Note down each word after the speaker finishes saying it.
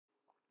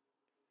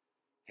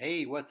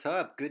Hey, what's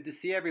up? Good to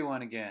see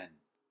everyone again.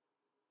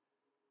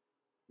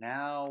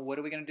 Now, what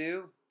are we going to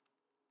do?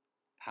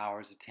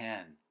 Powers of 10.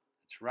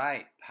 That's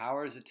right,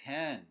 powers of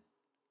 10.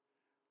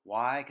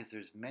 Why? Because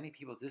there's many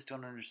people just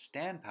don't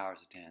understand powers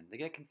of 10. They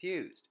get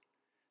confused.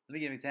 Let me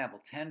give you an example.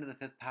 10 to the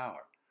fifth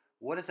power.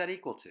 What does that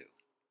equal to?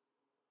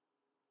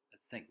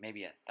 Let's think.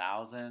 Maybe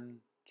 1,000,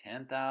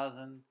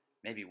 10,000,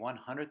 maybe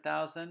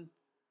 100,000.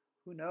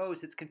 Who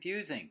knows? It's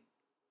confusing.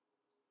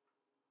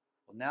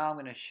 Well, now I'm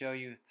going to show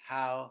you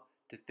how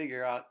to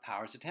figure out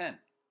powers of 10.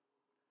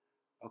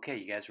 Okay,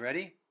 you guys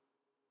ready?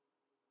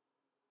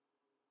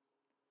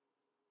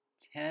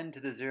 10 to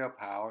the 0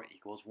 power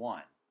equals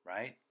 1,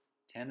 right?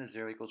 10 to the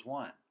 0 equals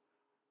 1.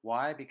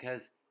 Why?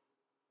 Because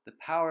the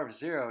power of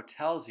 0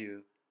 tells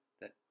you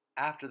that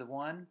after the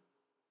 1,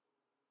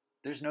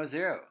 there's no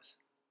zeros.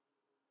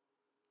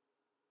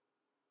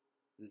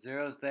 The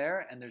 0's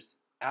there, and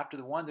after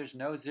the 1, there's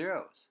no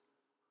zeros.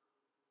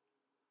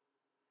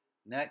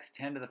 Next,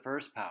 10 to the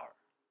first power.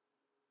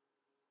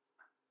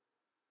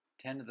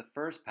 10 to the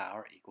first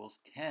power equals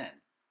 10.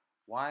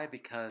 Why?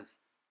 Because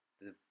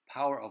the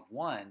power of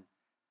 1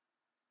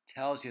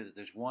 tells you that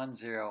there's 1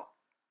 0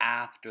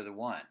 after the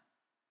 1.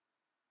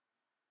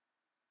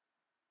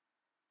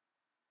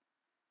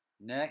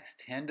 Next,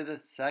 10 to the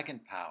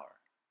second power.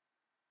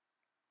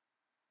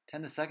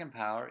 10 to the second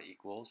power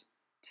equals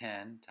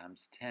 10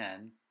 times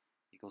 10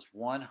 equals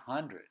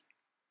 100.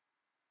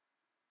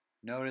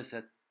 Notice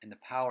that in the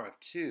power of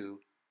 2,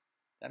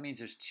 that means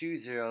there's 2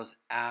 zeros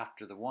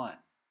after the 1.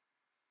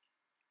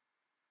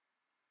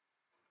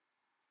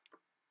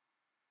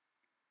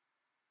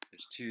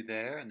 There's 2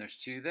 there, and there's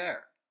 2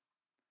 there.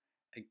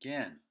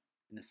 Again,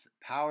 in the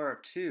power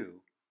of 2,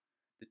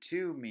 the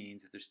 2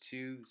 means that there's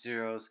 2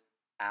 zeros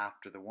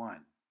after the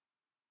 1.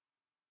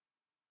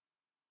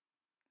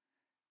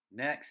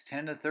 Next,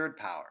 10 to the third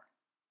power.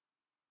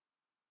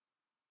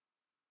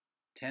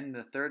 10 to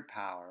the third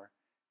power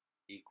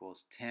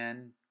equals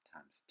 10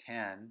 times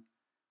 10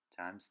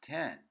 times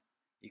 10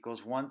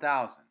 equals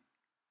 1,000.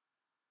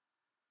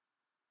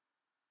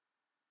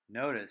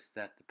 Notice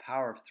that the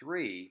power of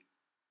 3,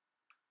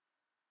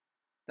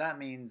 that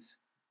means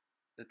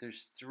that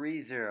there's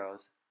 3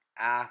 zeros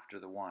after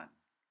the 1.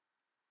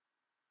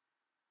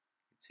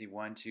 See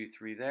 1, 2,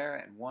 3 there,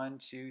 and 1,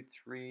 2,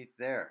 3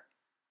 there.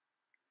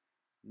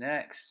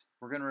 Next,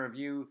 we're going to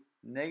review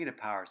negative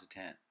powers of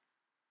 10.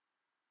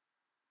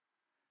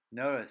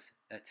 Notice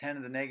that 10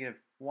 to the negative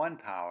 1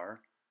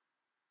 power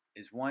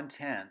is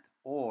 1/10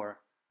 or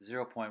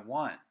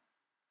 0.1.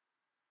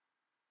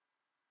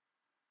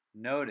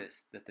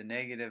 Notice that the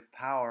negative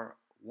power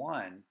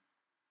 1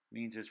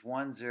 means there's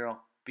 1 0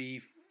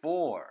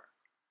 before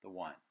the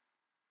 1.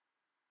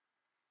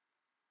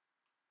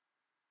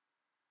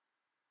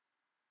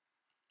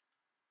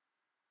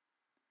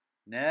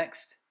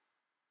 Next,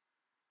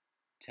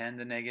 10 to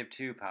the negative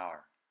 2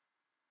 power.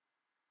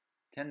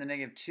 10 to the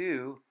negative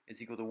 2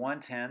 is equal to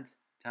 1/10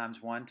 times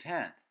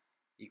 1/10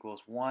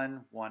 equals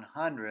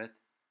 1/100th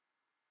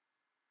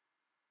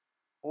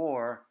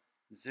or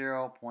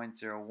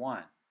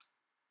 0.01.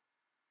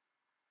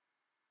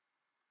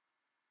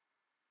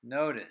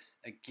 Notice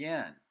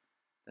again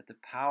that the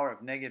power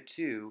of negative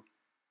 2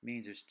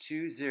 means there's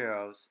 2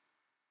 zeros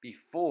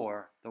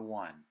before the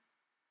 1.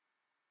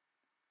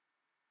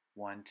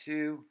 1,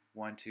 2,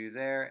 1, 2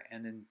 there,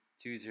 and then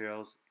 2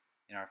 zeros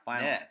in our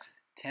final.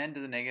 Next, 10 to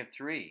the negative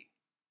 3.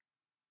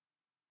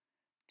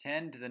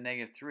 10 to the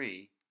negative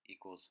 3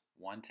 equals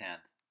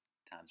 1/10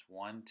 times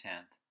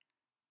 1/10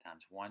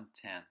 times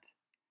 1/10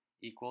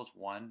 equals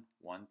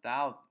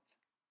 1/1000th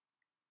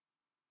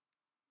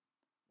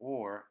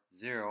or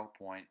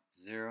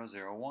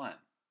 0.001.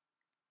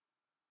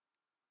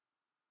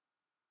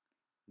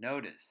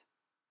 Notice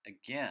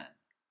again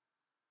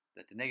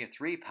that the negative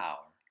 3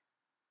 power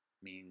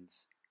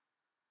means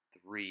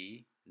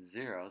 3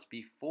 zeros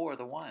before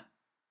the 1.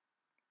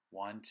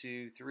 1,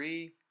 2,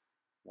 3,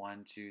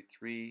 1, 2,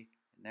 3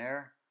 in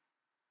there,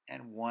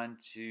 and 1,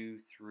 2,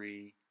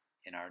 3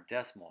 in our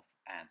decimal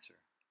answer.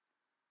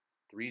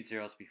 3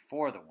 zeros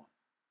before the 1.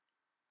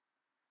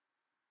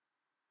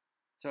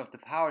 So if the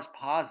power is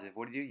positive,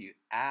 what do? You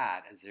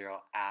add a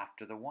 0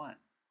 after the 1.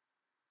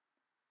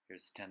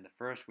 Here's 10 to the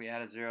first, we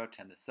add a 0.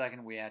 10 to the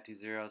second, we add 2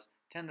 zeros.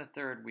 10 to the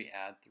third, we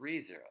add 3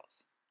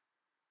 zeros.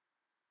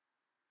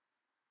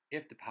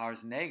 If the power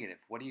is negative,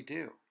 what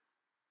do?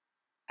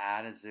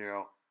 Add a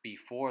 0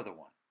 before the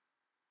 1.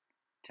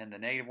 10 to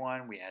the negative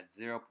 1, we add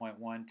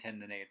 0.1. 10 to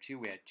the negative 2,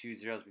 we add 2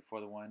 zeros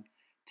before the 1.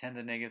 10 to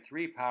the negative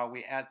 3 power,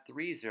 we add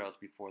 3 zeros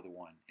before the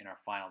 1 in our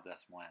final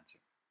decimal answer.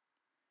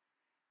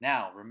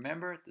 Now,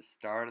 remember at the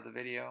start of the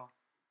video,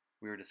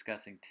 we were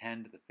discussing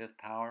 10 to the fifth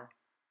power.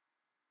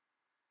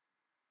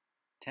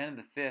 10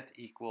 to the fifth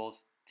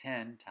equals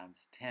 10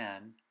 times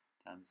 10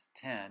 times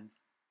 10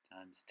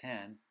 times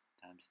 10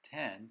 times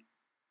 10,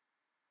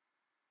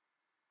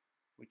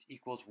 which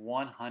equals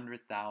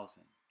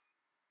 100,000.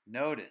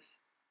 Notice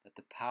that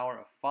the power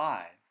of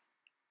 5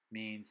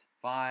 means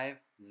 5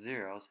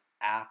 zeros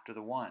after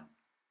the 1.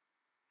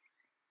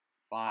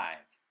 5.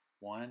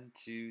 1,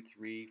 2,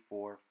 3,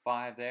 4,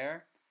 5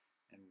 there.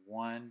 And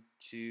 1,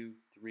 2,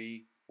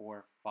 3,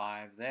 4,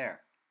 5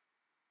 there.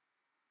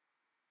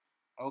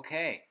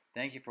 Okay,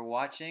 thank you for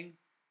watching.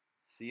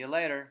 See you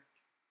later.